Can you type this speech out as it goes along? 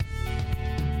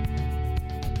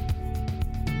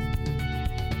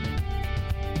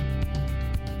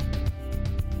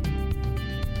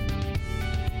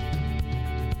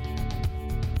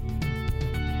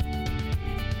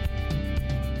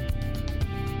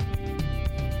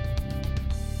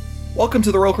Welcome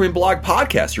to the Royal Caribbean Blog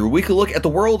Podcast, your weekly look at the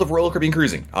world of Royal Caribbean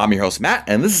cruising. I'm your host, Matt,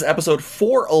 and this is episode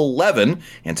 411,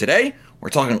 and today we're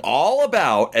talking all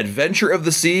about Adventure of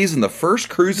the Seas and the first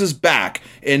cruises back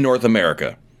in North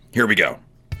America. Here we go.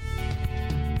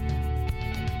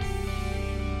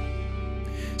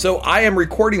 So I am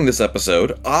recording this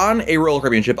episode on a Royal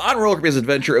Caribbean ship, on Royal Caribbean's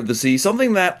Adventure of the Seas,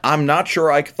 something that I'm not sure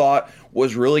I thought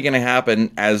was really going to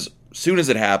happen as soon as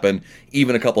it happened,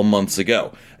 even a couple months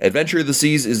ago. Adventure of the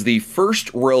Seas is the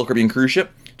first Royal Caribbean cruise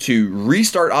ship to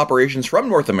restart operations from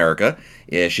North America.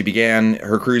 She began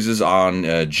her cruises on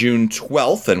June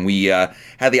 12th, and we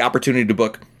had the opportunity to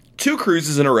book 2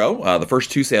 cruises in a row, the first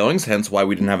 2 sailings, hence why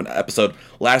we didn't have an episode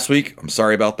last week. I'm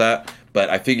sorry about that, but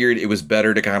I figured it was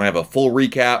better to kind of have a full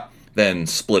recap than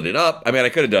split it up. I mean, I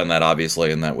could have done that,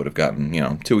 obviously, and that would have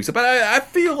gotten, 2 weeks. But I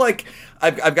feel like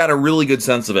I've got a really good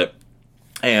sense of it.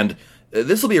 And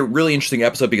this will be a really interesting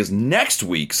episode because next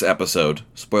week's episode,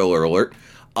 spoiler alert,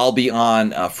 I'll be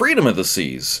on Freedom of the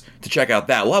Seas to check out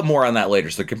that. We'll have more on that later,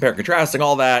 so compare, contrasting,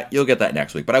 all that, you'll get that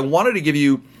next week. But I wanted to give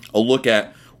you a look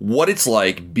at what it's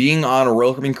like being on a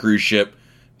Royal Caribbean cruise ship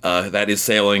that is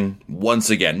sailing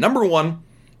once again. Number one,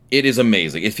 it is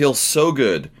amazing. It feels so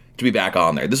good to be back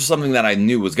on there. This is something that I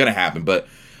knew was going to happen, but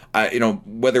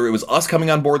whether it was us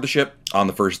coming on board the ship on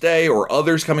the first day or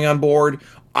others coming on board,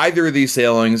 either of these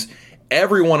sailings,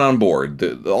 everyone on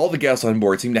board, all the guests on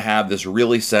board seem to have this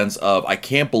really sense of, I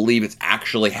can't believe it's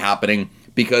actually happening,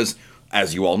 because,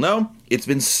 as you all know, it's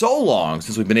been so long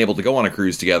since we've been able to go on a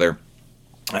cruise together,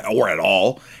 or at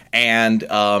all, and,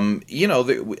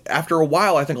 after a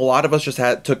while, I think a lot of us just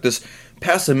took this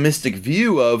pessimistic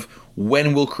view of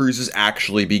when will cruises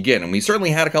actually begin, and we certainly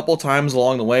had a couple of times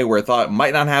along the way where I thought it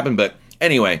might not happen, but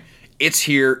anyway, it's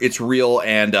here, it's real,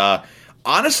 and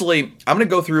honestly, I'm going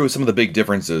to go through some of the big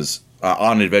differences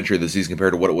on Adventure of the Seas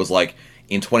compared to what it was like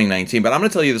in 2019, but I'm going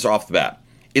to tell you this off the bat.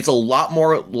 It's a lot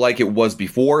more like it was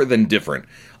before than different.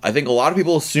 I think a lot of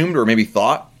people assumed or maybe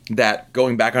thought that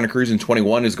going back on a cruise in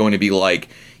 21 is going to be like,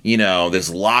 this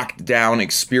locked down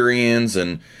experience,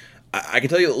 and I can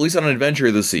tell you, at least on Adventure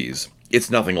of the Seas,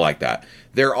 it's nothing like that.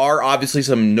 There are obviously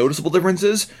some noticeable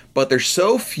differences, but they're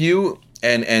so few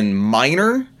and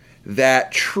minor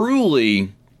that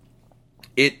truly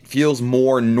it feels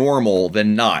more normal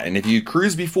than not. And if you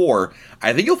cruised before,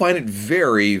 I think you'll find it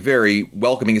very, very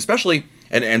welcoming, especially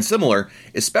and similar,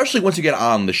 especially once you get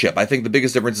on the ship. I think the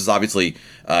biggest difference is obviously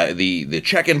the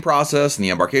check-in process and the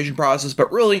embarkation process,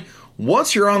 but really,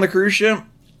 once you're on the cruise ship,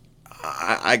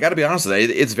 I got to be honest with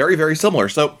you, it's very, very similar.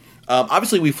 So,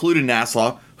 obviously, we flew to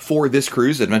Nassau for this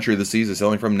cruise. Adventure of the Seas is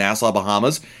sailing from Nassau,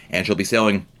 Bahamas, and she'll be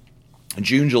sailing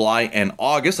June, July, and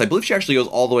August. I believe she actually goes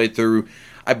all the way through.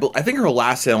 I think her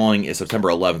last sailing is September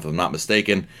 11th, if I'm not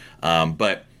mistaken.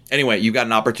 But anyway, you've got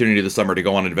an opportunity this summer to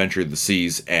go on Adventure of the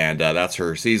Seas, and that's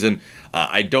her season.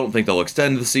 I don't think they'll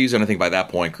extend the season. I think by that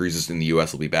point, cruises in the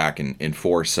U.S. will be back in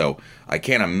force. So I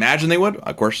can't imagine they would.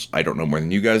 Of course, I don't know more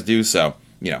than you guys do. So,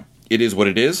 it is what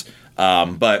it is.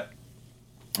 But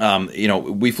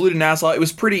we flew to Nassau. It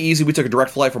was pretty easy. We took a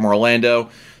direct flight from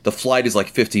Orlando. The flight is like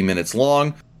 15 minutes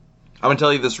long. I'm going to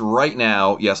tell you this right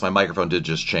now. Yes, my microphone did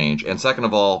just change. And second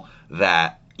of all,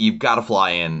 that you've got to fly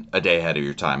in a day ahead of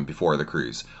your time before the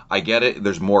cruise. I get it.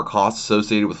 There's more costs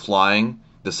associated with flying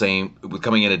the same, with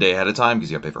coming in a day ahead of time,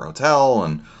 because you have to pay for a hotel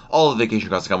and all the vacation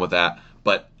costs that come with that.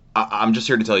 But I'm just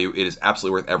here to tell you it is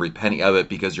absolutely worth every penny of it,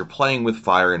 because you're playing with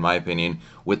fire, in my opinion,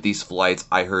 with these flights.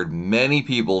 I heard many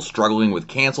people struggling with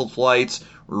canceled flights,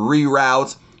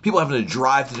 reroutes, people having to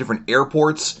drive to different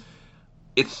airports.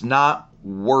 It's not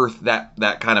worth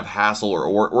that kind of hassle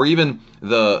or even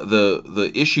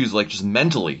the issues, like just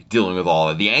mentally dealing with all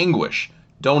of the anguish.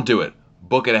 Don't do it.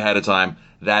 Book it ahead of time.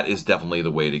 That is definitely the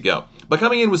way to go. But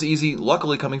coming in was easy.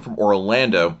 Luckily, coming from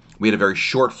Orlando, we had a very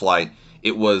short flight.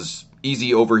 It was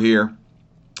easy over here.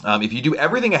 If you do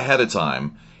everything ahead of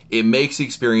time, it makes the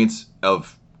experience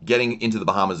of getting into the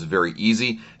Bahamas very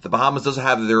easy. The Bahamas does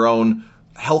have their own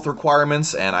health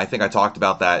requirements, and I think I talked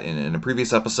about that in a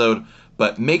previous episode.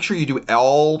 But make sure you do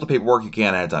all the paperwork you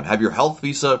can ahead of time. Have your health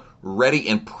visa ready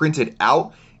and printed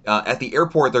out. At the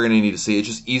airport, they're going to need to see it. It's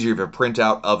just easier if you have a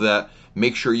printout of that.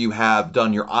 Make sure you have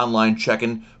done your online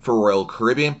check-in for Royal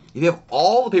Caribbean. If you have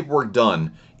all the paperwork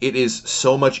done, it is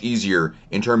so much easier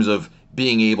in terms of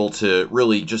being able to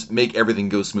really just make everything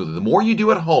go smoothly. The more you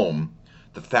do at home,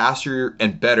 the faster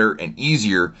and better and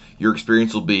easier your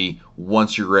experience will be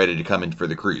once you're ready to come in for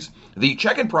the cruise. The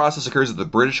check-in process occurs at the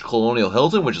British Colonial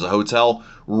Hilton, which is a hotel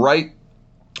right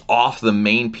off the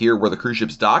main pier where the cruise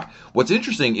ships dock. What's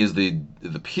interesting is the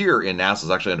pier in Nassau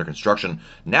is actually under construction.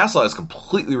 Nassau is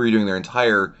completely redoing their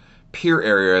entire pier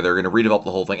area. They're going to redevelop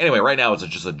the whole thing. Anyway, right now it's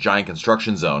just a giant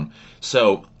construction zone.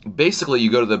 So basically,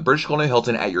 you go to the British Colonial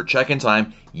Hilton at your check-in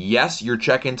time. Yes, your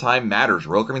check-in time matters.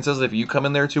 Royal Caribbean says that if you come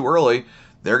in there too early,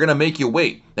 they're going to make you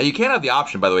wait. Now, you can't have the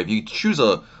option, by the way, if you choose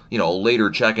a later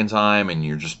check-in time and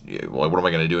you're just, well, what am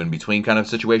I going to do in between kind of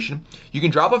situation? You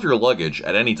can drop off your luggage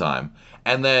at any time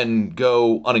and then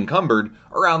go unencumbered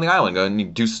around the island. Go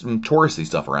and do some touristy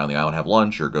stuff around the island, have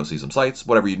lunch or go see some sights,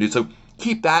 whatever you do. So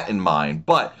keep that in mind.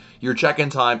 But your check-in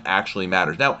time actually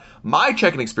matters. Now, my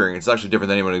check-in experience is actually different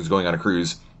than anyone who's going on a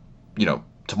cruise,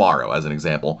 tomorrow, as an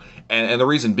example. And the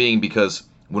reason being because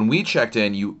when we checked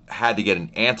in, you had to get an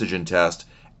antigen test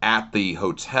at the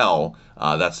hotel.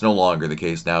 That's no longer the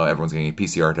case now. Everyone's getting a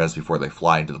PCR test before they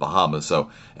fly into the Bahamas,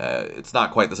 so it's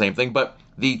not quite the same thing. But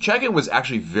the check-in was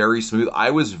actually very smooth.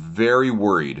 I was very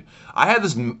worried. I had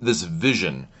this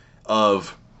vision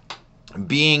of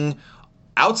being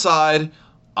outside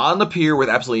on the pier with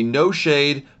absolutely no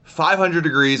shade, 500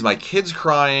 degrees, my kids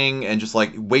crying, and just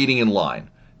like waiting in line.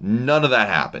 None of that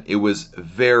happened. It was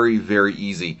very, very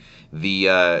easy.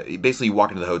 Basically you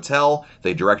walk into the hotel,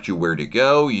 they direct you where to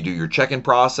go, you do your check-in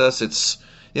process. It's,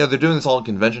 they're doing this all in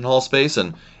convention hall space,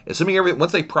 and assuming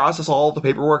once they process all the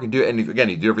paperwork and do it, and again,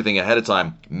 you do everything ahead of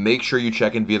time, make sure you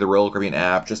check in via the Royal Caribbean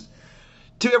app. Just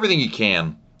do everything you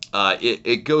can.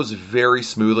 It goes very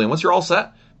smoothly, and once you're all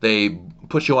set, they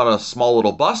put you on a small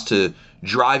little bus to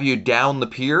drive you down the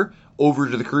pier over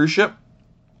to the cruise ship,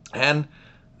 and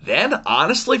then,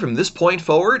 honestly, from this point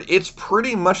forward, it's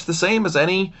pretty much the same as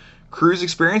any cruise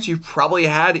experience you've probably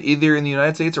had either in the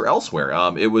United States or elsewhere.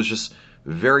 It was just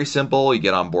very simple. You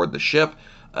get on board the ship.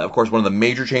 Of course, one of the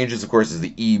major changes, of course, is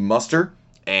the e-muster.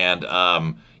 And,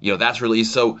 that's really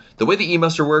easy. So the way the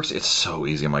e-muster works, it's so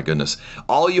easy, my goodness.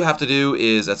 All you have to do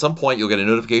is, at some point, you'll get a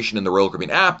notification in the Royal Caribbean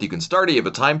app. You can start it. You have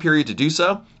a time period to do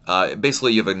so.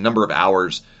 Basically, you have a number of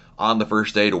hours on the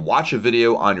first day to watch a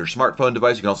video on your smartphone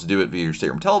device. You can also do it via your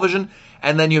stateroom television.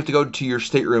 And then you have to go to your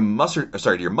to your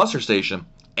muster station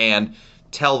and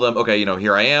tell them, okay,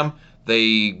 here I am.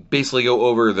 They basically go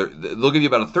over, they'll give you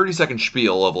about a 30-second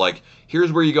spiel of like,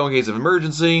 here's where you go in case of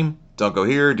emergency, don't go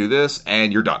here, do this,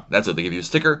 and you're done. That's it. They give you a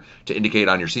sticker to indicate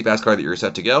on your SeaPass card that you're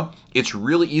set to go. It's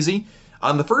really easy.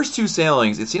 On the first two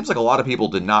sailings, it seems like a lot of people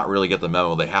did not really get the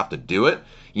memo. They have to do it.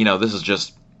 This is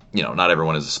just, not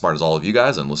everyone is as smart as all of you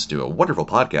guys and listen to a wonderful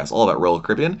podcast all about Royal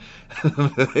Caribbean.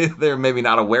 They're maybe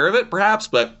not aware of it, perhaps,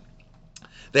 but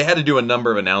they had to do a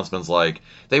number of announcements. Like,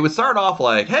 they would start off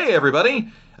like, hey, everybody,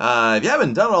 if you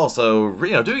haven't done also,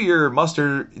 do your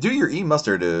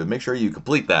e-muster to make sure you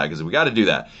complete that, because we got to do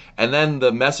that. And then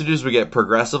the messages would get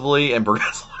progressively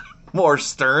more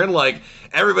stern, like,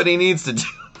 everybody needs to do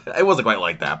it. It wasn't quite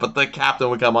like that, but the captain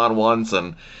would come on once,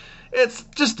 and it's,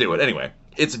 just do it. Anyway,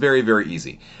 it's very, very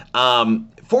easy.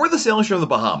 For the sailing from the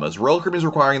Bahamas, Royal Caribbean is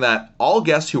requiring that all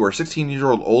guests who are 16 years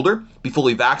old or older be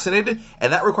fully vaccinated,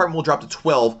 and that requirement will drop to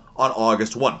 12 on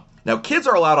August 1. Now, kids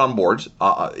are allowed on board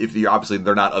if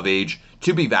they're not of age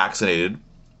to be vaccinated,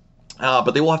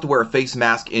 but they will have to wear a face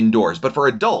mask indoors. But for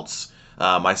adults,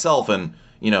 myself and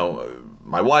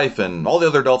my wife and all the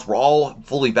other adults were all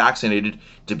fully vaccinated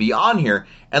to be on here.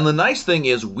 And the nice thing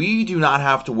is we do not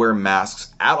have to wear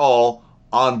masks at all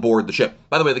on board the ship.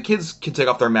 By the way, the kids can take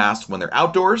off their masks when they're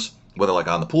outdoors, whether like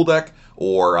on the pool deck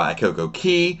or at Coco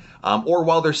Key, or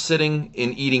while they're sitting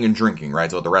and eating and drinking,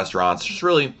 right? So at the restaurants, just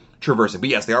really traversing. But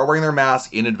yes, they are wearing their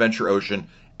masks in Adventure Ocean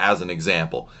as an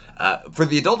example. For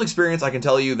the adult experience, I can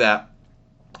tell you that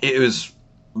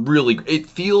it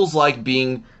feels like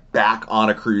being back on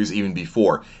a cruise even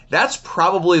before. That's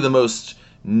probably the most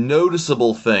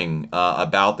noticeable thing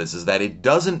about this, is that it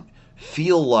doesn't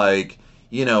feel like,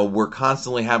 we're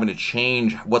constantly having to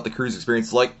change what the cruise experience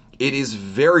is like. It is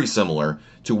very similar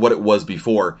to what it was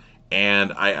before,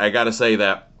 and I gotta say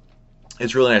that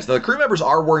it's really nice. Now, the crew members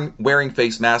are wearing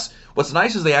face masks. What's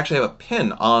nice is they actually have a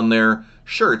pin on their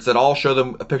shirts that all show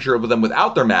them a picture of them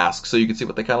without their masks, so you can see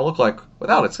what they kind of look like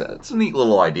without. It's a neat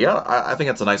little idea. I think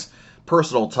it's a nice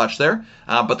personal touch there.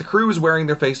 But the crew is wearing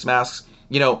their face masks.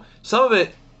 Some of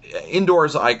it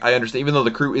indoors, I understand, even though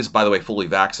the crew is, by the way, fully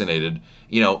vaccinated.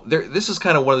 This is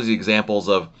kind of one of these examples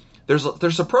of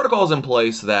there's some protocols in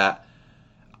place that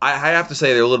I have to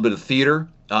say they're a little bit of theater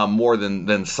more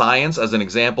than science. As an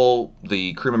example,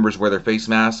 the crew members wear their face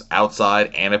masks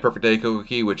outside and at Perfect Day Coco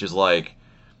Key, which is like,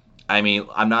 I'm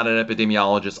not an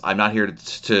epidemiologist. I'm not here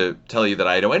to tell you that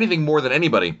I know anything more than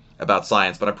anybody about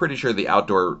science, but I'm pretty sure the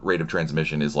outdoor rate of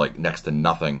transmission is like next to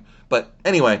nothing. But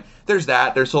anyway, there's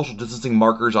that. There's social distancing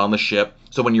markers on the ship,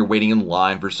 so when you're waiting in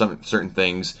line for some certain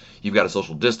things, you've got a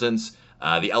social distance.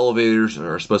 The elevators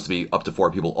are supposed to be up to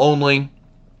 4 people only,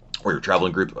 or your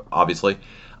traveling group, obviously.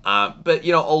 But,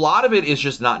 you know, a lot of it is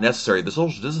just not necessary. The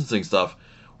social distancing stuff,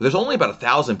 there's only about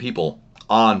 1,000 people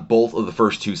on both of the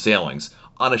first two sailings.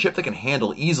 On a ship that can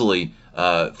handle easily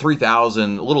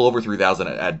 3,000, a little over 3,000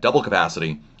 at double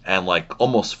capacity, and like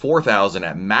almost 4,000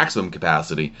 at maximum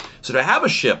capacity. So to have a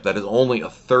ship that is only a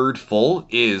third full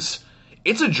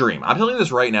it's a dream. I'm telling you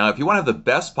this right now. If you want to have the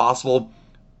best possible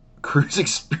cruise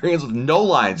experience with no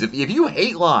lines, if you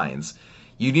hate lines,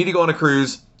 you need to go on a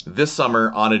cruise this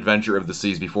summer on Adventure of the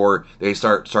Seas before they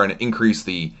starting to increase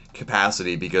the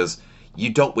capacity, because you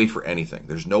don't wait for anything.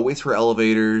 There's no waits for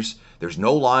elevators. There's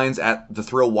no lines at the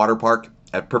Thrill Water Park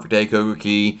at Perfect Day Coco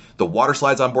Cay. The water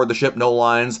slides on board the ship, no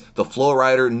lines. The Flow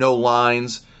Rider, no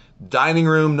lines. Dining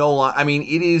room, no line. I mean,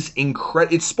 it is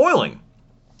incredible. It's spoiling.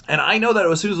 And I know that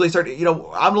as soon as they start, I'm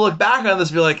going to look back on this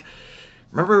and be like,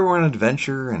 remember we were on an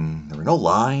adventure and there were no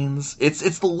lines?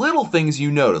 It's the little things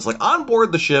you notice. Like on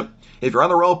board the ship, if you're on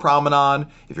the Royal Promenade,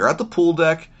 if you're at the pool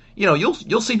deck, you'll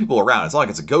see people around. It's not like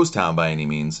it's a ghost town by any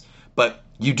means, but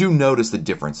you do notice the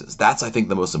differences. That's, I think,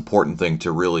 the most important thing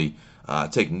to really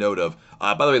take note of.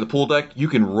 By the way, the pool deck, you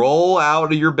can roll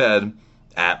out of your bed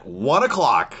at 1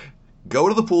 o'clock, go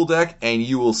to the pool deck, and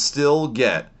you will still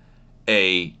get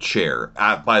a chair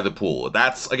by the pool.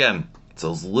 That's, again, it's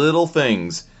those little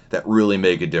things that really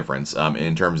make a difference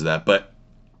in terms of that. But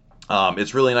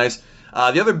it's really nice.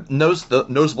 The other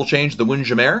noticeable change, the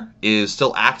Windjammer is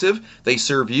still active. They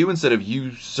serve you instead of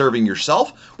you serving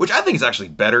yourself, which I think is actually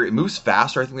better. It moves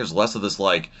faster. I think there's less of this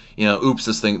oops,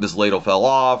 this ladle fell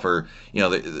off, or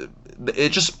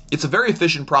it's a very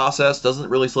efficient process. Doesn't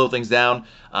really slow things down.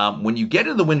 When you get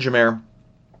into the Windjammer,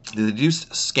 they do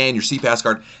scan your SeaPass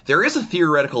card. There is a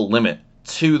theoretical limit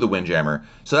to the Windjammer,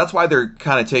 so that's why they're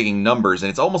kind of taking numbers, and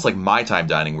it's almost like my time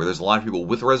dining, where there's a lot of people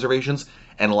with reservations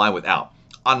and a line without.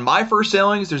 On my first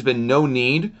sailings, there's been no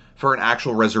need for an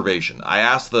actual reservation. I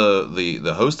asked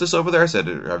the hostess over there, I said,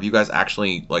 have you guys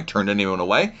actually turned anyone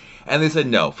away? And they said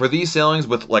no. For these sailings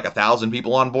with 1,000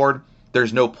 people on board,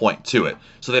 there's no point to it.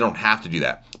 So they don't have to do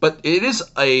that. But it is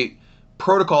a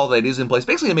protocol that is in place,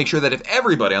 basically to make sure that if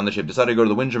everybody on the ship decided to go to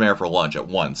the Windjammer for lunch at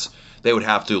once, they would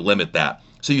have to limit that.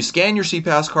 So you scan your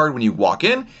SeaPass card when you walk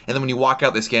in, and then when you walk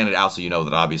out, they scan it out so you know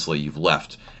that obviously you've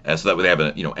left. So that way they have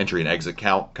a entry and exit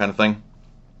count kind of thing.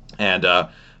 And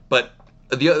but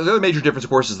the other major difference, of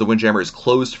course, is the Windjammer is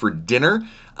closed for dinner.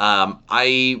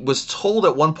 I was told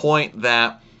at one point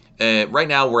that right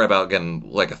now we're about,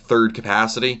 again, a third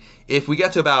capacity. If we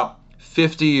get to about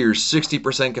 50 or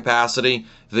 60% capacity,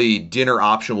 the dinner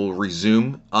option will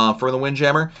resume for the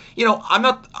Windjammer.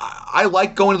 I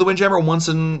like going to the Windjammer once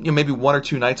in maybe 1 or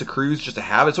 2 nights a cruise just to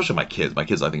have it, especially my kids. My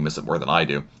kids, I think, miss it more than I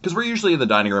do, because we're usually in the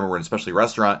dining room or in a specialty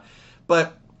restaurant.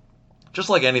 But just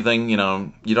like anything, you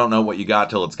don't know what you got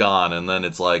till it's gone, and then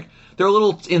it's there are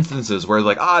little instances where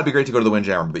it'd be great to go to the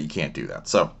Windjammer, but you can't do that.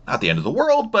 So, not the end of the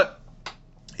world, but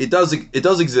it does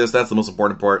exist. That's the most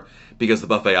important part, because the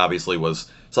buffet obviously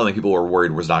was something people were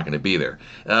worried was not going to be there.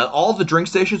 All of the drink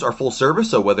stations are full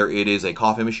service, so whether it is a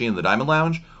coffee machine in the Diamond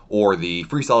Lounge or the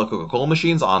freestyle Coca-Cola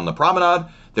machines on the Promenade,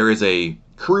 there is a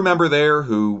crew member there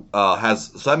who so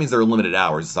that means they're limited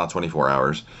hours. It's not 24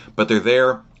 hours, but they're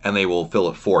there, and they will fill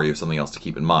it for you. Something else to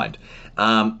keep in mind.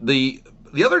 The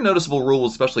other noticeable rule,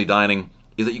 especially dining,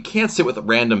 is that you can't sit with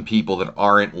random people that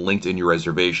aren't linked in your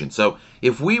reservation. So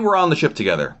if we were on the ship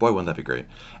together, boy, wouldn't that be great,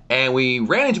 and we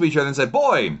ran into each other and said,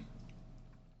 boy,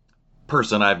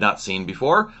 person I've not seen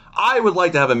before, I would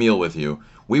like to have a meal with you,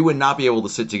 we would not be able to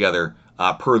sit together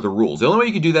per the rules. The only way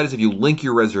you can do that is if you link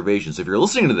your reservations. So if you're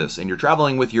listening to this and you're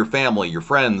traveling with your family, your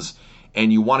friends,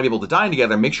 and you want to be able to dine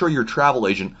together, make sure your travel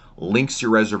agent links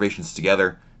your reservations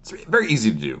together. It's very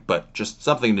easy to do, but just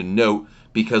something to note,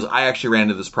 because I actually ran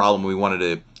into this problem. We wanted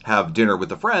to have dinner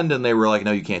with a friend, and they were like,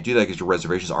 no, you can't do that because your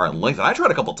reservations aren't linked. And I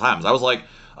tried a couple times. I was like,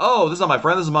 oh, this is not my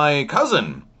friend, this is my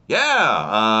cousin.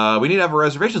 Yeah, we need to have our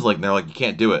reservations linked. And they're like, you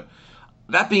can't do it.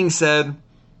 That being said,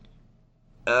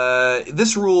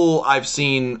 this rule I've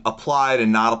seen applied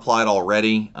and not applied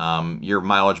already. Your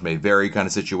mileage may vary kind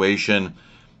of situation.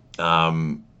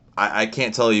 I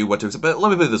can't tell you what to expect, but let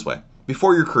me put it this way.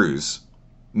 Before your cruise,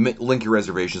 link your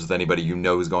reservations with anybody you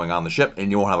know who's going on the ship,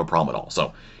 and you won't have a problem at all.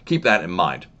 So keep that in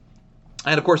mind.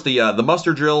 And of course, the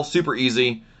muster drill, super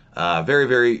easy. Very,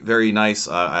 very, very nice.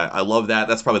 I love that.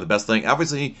 That's probably the best thing.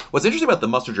 Obviously, what's interesting about the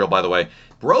muster drill, by the way,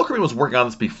 Royal Caribbean was working on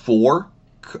this before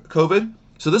COVID.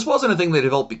 So this wasn't a thing they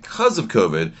developed because of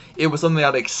COVID. It was something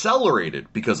that accelerated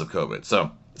because of COVID.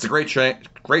 So it's a great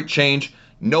change.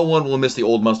 No one will miss the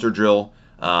old muster drill.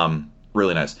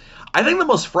 Really nice. I think the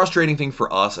most frustrating thing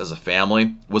for us as a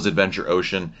family was Adventure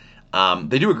Ocean.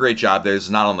 They do a great job there. It's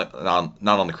not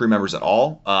on the crew members at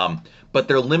all. but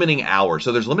they're limiting hours.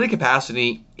 So there's limited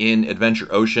capacity in Adventure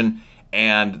Ocean,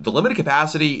 and the limited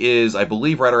capacity is, I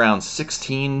believe, right around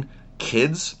 16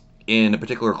 kids in a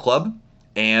particular club.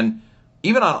 And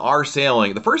even on our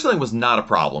sailing, the first sailing was not a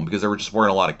problem because there just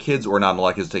weren't a lot of kids or not a lot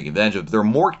of kids taking advantage of it. There were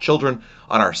more children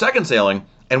on our second sailing,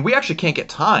 and we actually can't get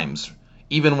times,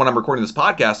 even when I'm recording this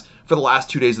podcast, for the last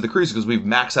 2 days of the cruise because we've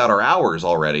maxed out our hours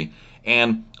already.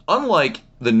 And unlike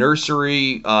the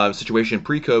nursery situation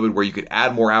pre-COVID where you could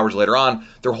add more hours later on,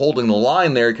 they're holding the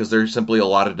line there because there's simply a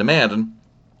lot of demand. And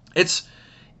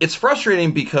it's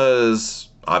frustrating because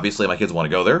obviously my kids want to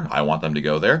go there. I want them to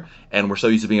go there. And we're so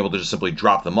used to being able to just simply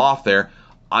drop them off there.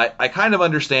 I kind of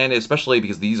understand, especially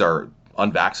because these are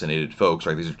unvaccinated folks,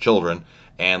 right? These are children,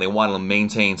 and they want to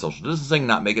maintain social distancing,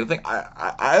 not make it a thing.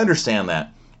 I understand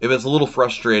that. If it's a little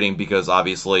frustrating because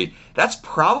obviously that's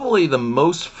probably the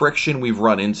most friction we've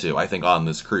run into, I think, on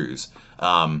this cruise.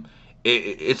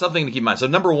 It's something to keep in mind. So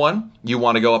number one, you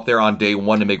want to go up there on day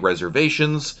one to make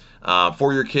reservations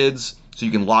for your kids so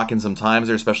you can lock in some times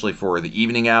there, especially for the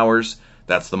evening hours.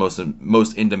 That's the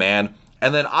most in demand.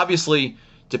 And then obviously,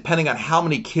 depending on how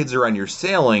many kids are on your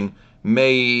sailing,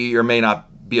 may or may not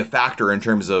be a factor in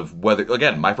terms of whether,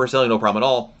 again, my first sailing, no problem at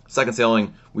all. Second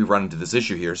sailing, we've run into this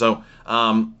issue here. So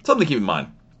something to keep in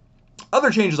mind.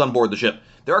 Other changes on board the ship.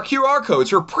 There are QR codes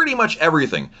for pretty much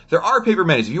everything. There are paper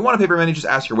menus. If you want a paper menu, just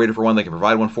ask your waiter for one. They can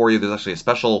provide one for you. There's actually a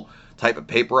special type of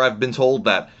paper, I've been told,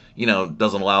 that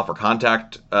doesn't allow for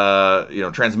contact,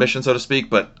 transmission, so to speak,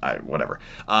 but whatever.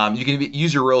 You can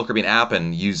use your Royal Caribbean app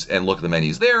and look at the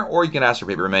menus there, or you can ask for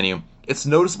paper menu. It's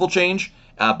noticeable change.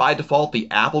 By default, the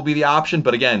app will be the option,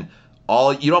 but again,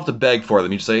 you don't have to beg for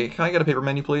them. You just say, "Can I get a paper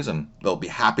menu, please?" And they'll be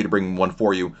happy to bring one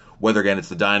for you, whether, again, it's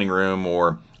the dining room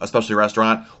or a specialty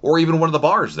restaurant or even one of the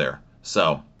bars there.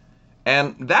 So,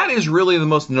 and that is really the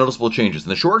most noticeable changes. In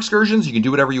the shore excursions, you can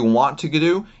do whatever you want to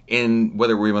do in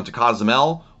whether we went to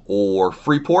Cozumel or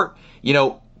Freeport.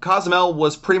 Cozumel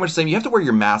was pretty much the same. You have to wear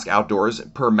your mask outdoors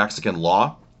per Mexican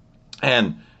law.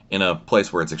 And in a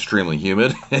place where it's extremely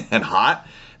humid and hot,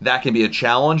 that can be a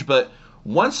challenge. But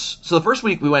so the first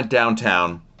week we went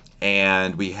downtown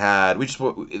and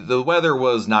the weather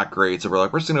was not great. So we're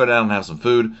like, we're just going to go down and have some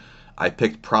food. I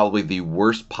picked probably the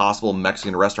worst possible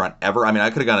Mexican restaurant ever. I mean, I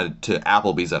could have gone to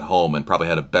Applebee's at home and probably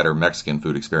had a better Mexican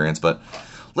food experience, but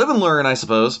live and learn, I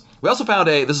suppose. We also found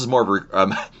this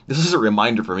is a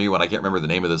reminder for me when I can't remember the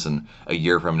name of this in a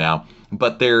year from now,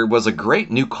 but there was a great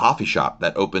new coffee shop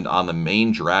that opened on the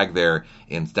main drag there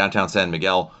in downtown San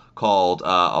Miguel called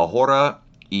Ahora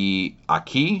y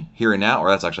Aquí, Here and Now, or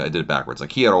that's actually, I did it backwards,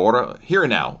 Aquí Ahora, Here and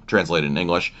Now, translated in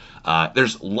English.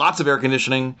 There's lots of air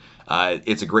conditioning.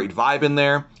 It's a great vibe in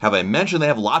there. Have I mentioned they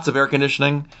have lots of air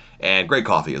conditioning? And great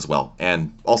coffee as well.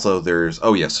 And also there's,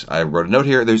 oh yes, I wrote a note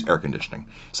here, there's air conditioning.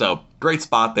 So, great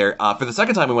spot there. For the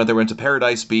second time we went there, we went to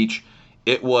Paradise Beach.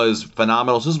 It was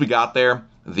phenomenal. As soon as we got there,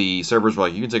 the servers were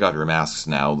like, you can take off your masks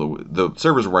now. The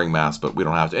servers were wearing masks, but we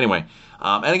don't have to. Anyway,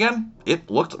 and again, it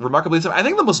looked remarkably similar. I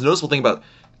think the most noticeable thing about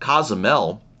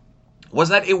Cozumel was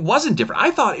that it wasn't different.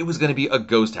 I thought it was going to be a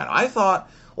ghost town. I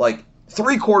thought, like,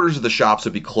 3/4 of the shops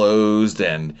would be closed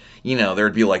and,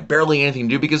 there'd be, like, barely anything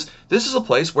to do because this is a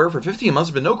place where for 15 months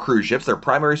there have been no cruise ships. I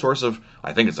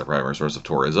think it's their primary source of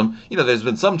tourism. There's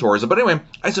been some tourism, but anyway,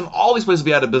 I assume all these places would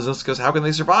be out of business because how can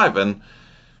they survive? And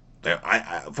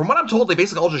from what I'm told, they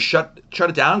basically all just shut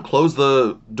it down, closed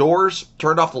the doors,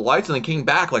 turned off the lights, and then came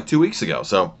back like 2 weeks ago.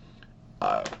 So,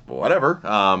 whatever.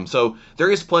 So there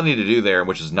is plenty to do there,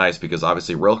 which is nice because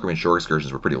obviously Royal Caribbean shore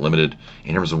excursions were pretty limited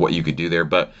in terms of what you could do there.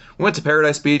 But we went to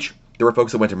Paradise Beach. There were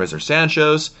folks that went to Mr.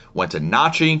 Sancho's, went to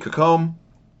Nachi, Cocom.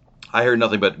 I heard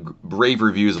nothing but rave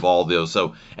reviews of all of those.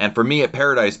 So, and for me at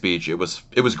Paradise Beach, it was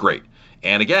great.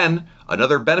 And again,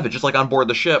 another benefit, just like on board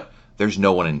the ship, there's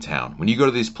no one in town. When you go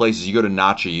to these places, you go to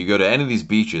Nachi, you go to any of these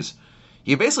beaches,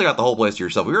 you basically got the whole place to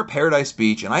yourself. We were at Paradise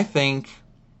Beach, and I think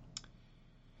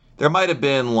there might have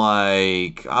been I'm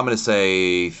going to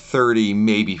say 30,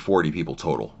 maybe 40 people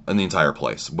total in the entire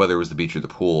place, whether it was the beach or the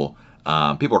pool.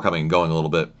 People are coming and going a little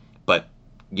bit, but,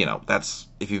 that's,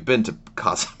 if you've been to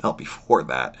Cozumel before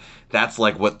that's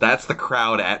the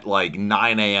crowd at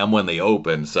 9 a.m. when they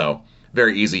open, so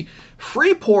very easy.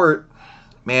 Freeport,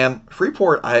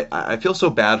 I feel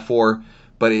so bad for,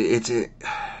 but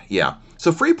yeah.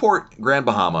 So Freeport, Grand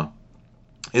Bahama,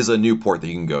 is a new port that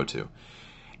you can go to.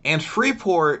 And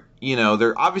Freeport,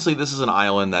 obviously this is an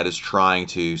island that is trying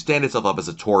to stand itself up as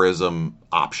a tourism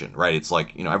option, right? It's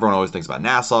like, everyone always thinks about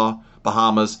Nassau,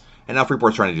 Bahamas, and now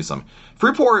Freeport's trying to do something.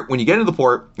 Freeport, when you get into the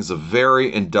port, is a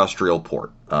very industrial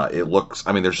port.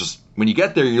 When you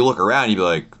get there, you look around, you'd be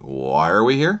like, why are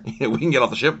we here? We can get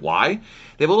off the ship. Why?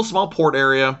 They have a little small port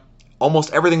area.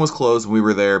 almost everything was closed when we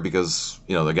were there because,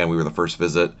 again, we were the first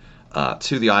visit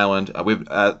to the island. We've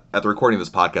at the recording of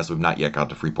this podcast, we've not yet got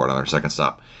to Freeport on our second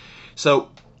stop. So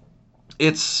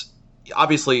it's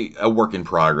obviously a work in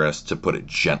progress, to put it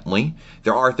gently.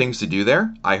 There are things to do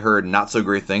there. I heard not so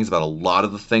great things about a lot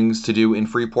of the things to do in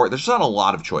Freeport. There's not a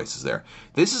lot of choices there.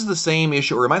 This is the same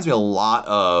issue. It reminds me a lot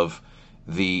of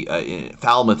the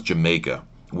Falmouth, Jamaica,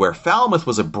 where Falmouth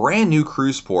was a brand new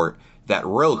cruise port that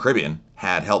Royal Caribbean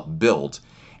had helped build.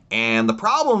 And the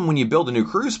problem when you build a new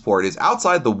cruise port is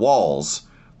outside the walls,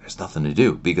 there's nothing to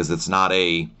do because it's not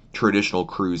a traditional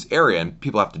cruise area and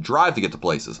people have to drive to get to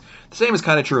places. The same is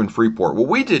kind of true in Freeport. What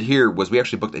we did here was we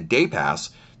actually booked a day pass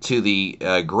to the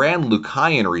Grand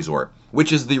Lucayan Resort,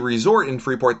 which is the resort in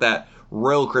Freeport that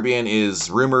Royal Caribbean is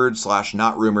rumored /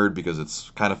 not rumored, because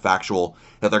it's kind of factual,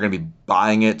 that they're going to be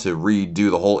buying it to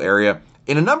redo the whole area.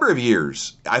 In a number of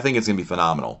years, I think it's going to be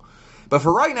phenomenal. But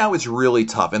for right now, it's really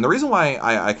tough. And the reason why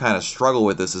I kind of struggle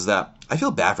with this is that I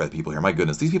feel bad for the people here. My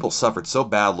goodness, these people suffered so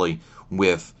badly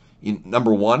with,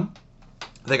 number one,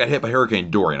 they got hit by Hurricane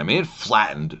Dorian. I mean, it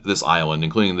flattened this island,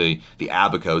 including the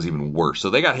Abaco is even worse. So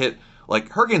they got hit. Like,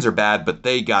 hurricanes are bad, but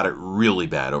they got it really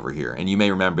bad over here. And you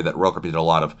may remember that Royal Caribbean did a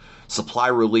lot of supply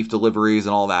relief deliveries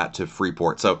and all that to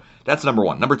Freeport. So that's number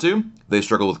one. Number two, they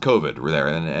struggled with COVID. We're there,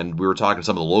 and we were talking to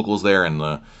some of the locals there, and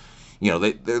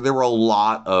there were a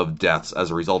lot of deaths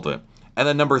as a result of it. And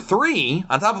then number three,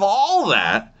 on top of all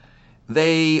that,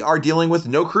 they are dealing with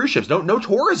no cruise ships, no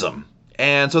tourism.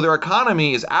 And so their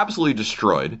economy is absolutely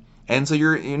destroyed. And so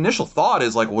your initial thought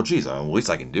is like, well, geez, the least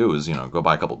I can do is, go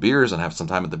buy a couple beers and have some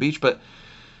time at the beach. But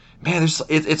man,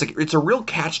 it's a real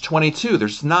catch-22.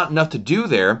 There's not enough to do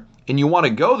there, and you want to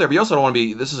go there, but you also don't want to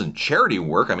be, this isn't charity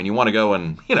work. I mean, you want to go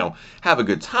and, have a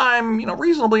good time,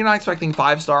 reasonably. You're not expecting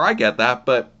 5-star. I get that,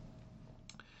 but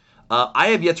I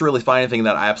have yet to really find anything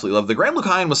that I absolutely love. The Grand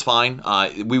Lucayan was fine.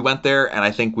 We went there, and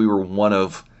I think we were one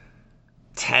of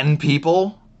 10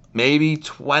 people, maybe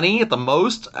 20 at the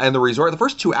most, in the resort. The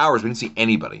first 2 hours, we didn't see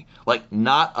anybody. Like,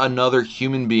 not another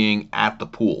human being at the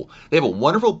pool. They have a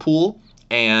wonderful pool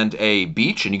and a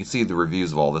beach, and you can see the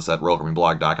reviews of all this at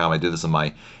RoyalCaribbeanBlog.com. I did this in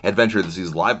my Adventure of the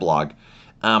Seas live blog.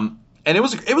 And it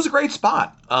was a great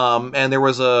spot. And there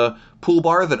was a pool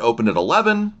bar that opened at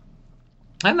 11,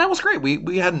 and that was great.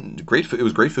 We had great food. It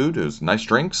was great food. It was nice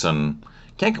drinks, and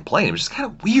can't complain. It was just kind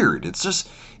of weird. It's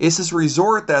this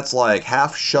resort that's like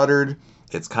half shuttered.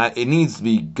 It needs to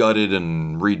be gutted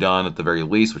and redone at the very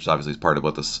least, which obviously is part of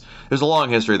what this. There's a long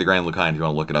history of the Grand Lucayan if you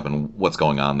want to look it up and what's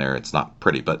going on there. It's not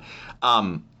pretty, but it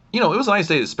was a nice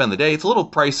day to spend the day. It's a little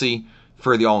pricey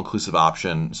for the all-inclusive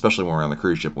option, especially when we're on the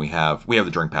cruise ship. We have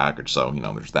the drink package, so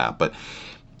there's that. But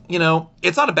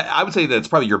it's not a bad. I would say that it's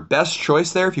probably your best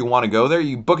choice there if you want to go there.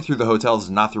 You book it through the hotels,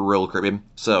 not through Royal Caribbean.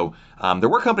 So there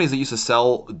were companies that used to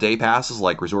sell day passes,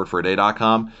 like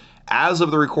ResortForAday.com. As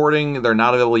of the recording, they're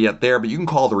not available yet there, but you can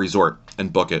call the resort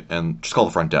and book it, and just call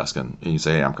the front desk, and you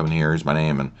say, hey, I'm coming here, here's my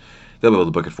name, and they'll be able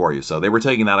to book it for you. So they were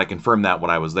taking that. I confirmed that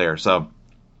when I was there. So,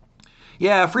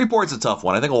 yeah, Freeport's a tough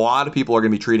one. I think a lot of people are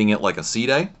going to be treating it like a sea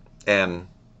day, and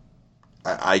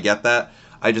I get that.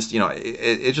 I just,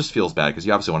 it just feels bad, because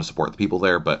you obviously want to support the people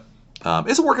there, but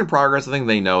it's a work in progress. I think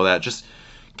they know that. Just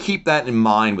keep that in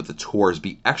mind with the tours.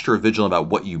 Be extra vigilant about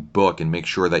what you book, and make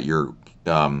sure that you're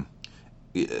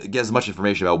get as much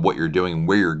information about what you're doing and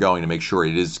where you're going to make sure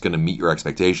it is going to meet your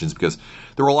expectations, because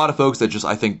there were a lot of folks that just,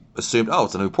 I think, assumed, oh,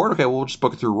 it's a new port, okay, well, we'll just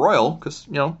book it through Royal, because,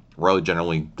 Royal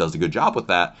generally does a good job with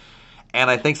that, and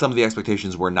I think some of the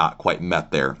expectations were not quite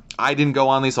met there. I didn't go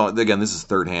on these, so again, this is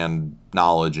third-hand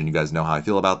knowledge, and you guys know how I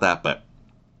feel about that, but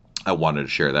I wanted to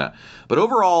share that. But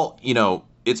overall,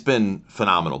 it's been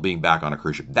phenomenal being back on a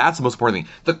cruise ship. That's the most important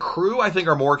thing. The crew, I think,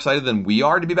 are more excited than we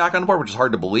are to be back on board, which is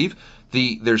hard to believe.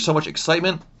 There's so much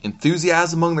excitement,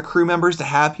 enthusiasm among the crew members to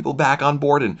have people back on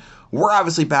board, and we're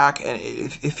obviously back, and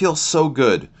it feels so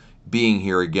good being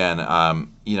here again. I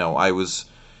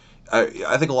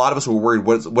think a lot of us were worried,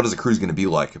 what is the cruise going to be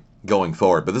like going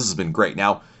forward, but this has been great.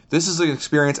 Now, this is an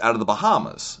experience out of the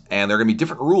Bahamas, and there are going to be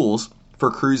different rules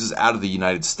for cruises out of the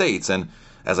United States, and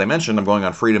as I mentioned, I'm going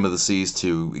on Freedom of the Seas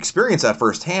to experience that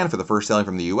firsthand for the first sailing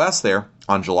from the U.S. there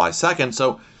on July 2nd,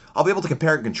 so I'll be able to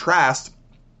compare and contrast.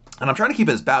 And I'm trying to keep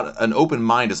it as about an open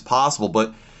mind as possible,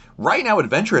 but right now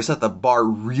Adventure has set the bar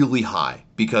really high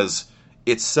because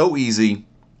it's so easy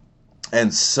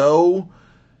and so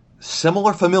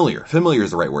familiar. Familiar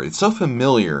is the right word. It's so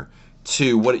familiar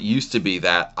to what it used to be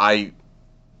that I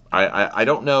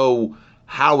don't know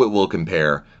how it will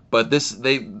compare, but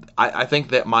I think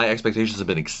that my expectations have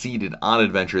been exceeded on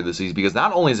Adventure of the Seas, because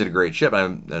not only is it a great ship,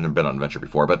 I've never been on Adventure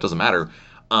before, but it doesn't matter.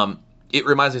 It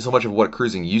reminds me so much of what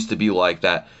cruising used to be like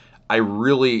that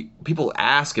people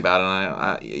ask about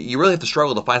it, and you really have to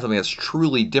struggle to find something that's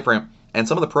truly different. And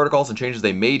some of the protocols and changes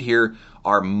they made here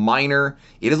are minor.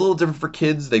 It is a little different for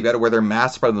kids. They've got to wear their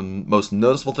masks, probably the most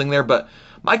noticeable thing there. But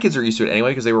my kids are used to it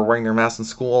anyway because they were wearing their masks in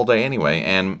school all day anyway.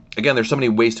 And again, there's so many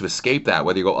ways to escape that.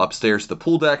 Whether you go upstairs to the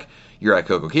pool deck, you're at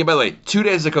CocoKey. By the way, 2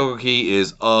 days at CocoKey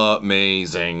is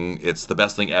amazing. It's the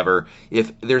best thing ever.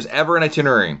 If there's ever an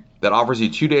itinerary that offers you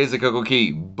 2 days at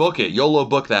CocoKey, book it. YOLO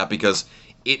book that because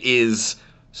it is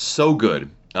so good.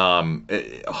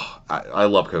 I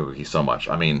love CocoKey so much.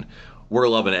 I mean, we're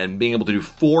loving it, and being able to do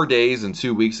 4 days and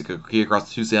 2 weeks at CocoKey across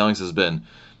the 2 sailings has been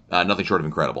nothing short of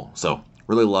incredible. So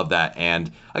really love that.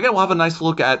 And again, we'll have a nice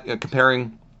look at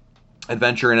comparing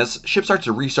adventure. And as ships start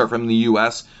to restart from the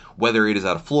U.S., whether it is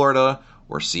out of Florida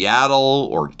or Seattle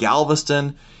or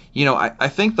Galveston, I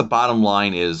think the bottom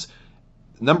line is,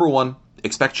 number one,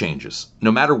 expect changes.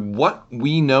 No matter what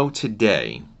we know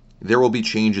today, there will be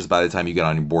changes by the time you get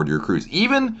on board your cruise.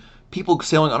 Even people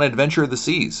sailing on Adventure of the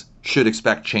Seas should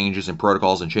expect changes in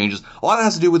protocols and changes. A lot of that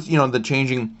has to do with, the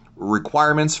changing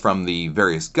requirements from the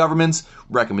various governments,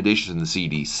 recommendations from the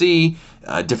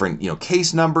CDC, different,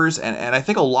 case numbers. And I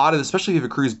think a lot of, especially if you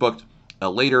have a cruise booked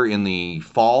later in the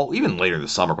fall, even later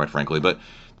this summer, quite frankly, but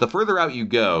the further out you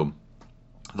go,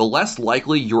 the less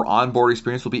likely your onboard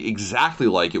experience will be exactly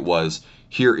like it was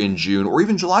here in June or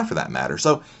even July for that matter.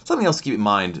 So something else to keep in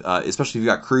mind, especially if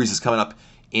you've got cruises coming up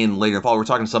in later fall. We're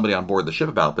talking to somebody on board the ship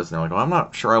about this, and they're like, well, I'm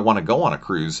not sure I want to go on a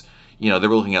cruise. They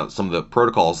were looking at some of the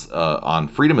protocols on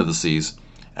Freedom of the Seas,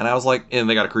 and I was like, and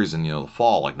they got a cruise in, the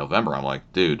fall, like November. I'm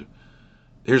like, dude,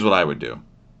 here's what I would do.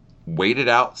 Wait it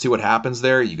out, see what happens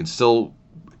there. You can still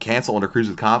cancel under cruise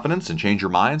with confidence and change your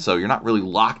mind, so you're not really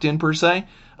locked in per se.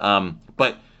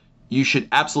 But you should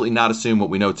absolutely not assume what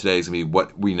we know today is going to be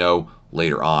what we know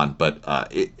later on. But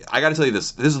I got to tell you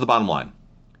this is the bottom line.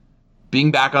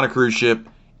 Being back on a cruise ship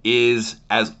is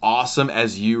as awesome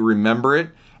as you remember it.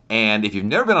 And if you've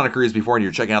never been on a cruise before and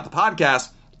you're checking out the podcast,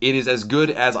 it is as good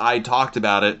as I talked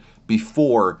about it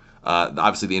before,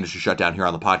 obviously, the industry shut down here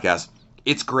on the podcast.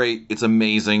 It's great. It's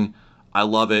amazing. I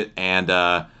love it. And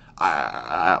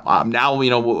I'm now,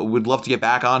 would love to get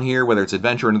back on here, whether it's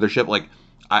Adventure or another ship. Like,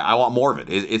 I want more of it.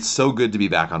 It's so good to be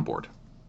back on board.